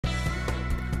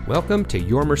Welcome to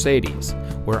Your Mercedes,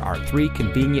 where our 3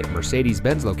 convenient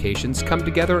Mercedes-Benz locations come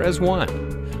together as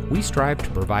one. We strive to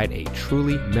provide a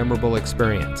truly memorable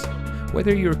experience.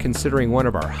 Whether you're considering one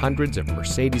of our hundreds of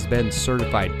Mercedes-Benz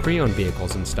certified pre-owned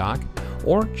vehicles in stock,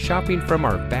 or shopping from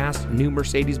our vast new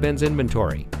Mercedes-Benz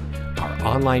inventory, our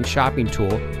online shopping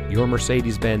tool, Your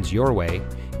Mercedes-Benz Your Way,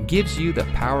 gives you the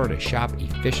power to shop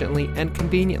efficiently and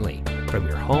conveniently from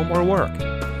your home or work.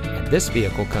 And this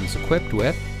vehicle comes equipped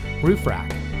with roof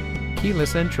rack,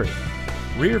 keyless entry,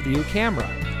 rear view camera,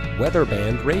 weather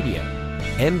band radio,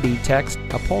 MB text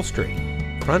upholstery,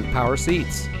 front power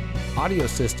seats, audio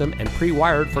system and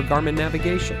pre-wired for Garmin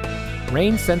navigation,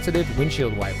 rain sensitive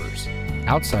windshield wipers,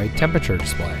 outside temperature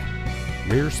display,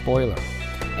 rear spoiler,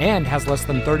 and has less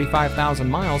than 35,000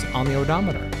 miles on the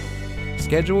odometer.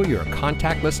 Schedule your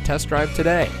contactless test drive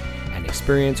today and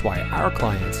experience why our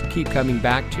clients keep coming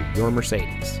back to Your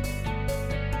Mercedes.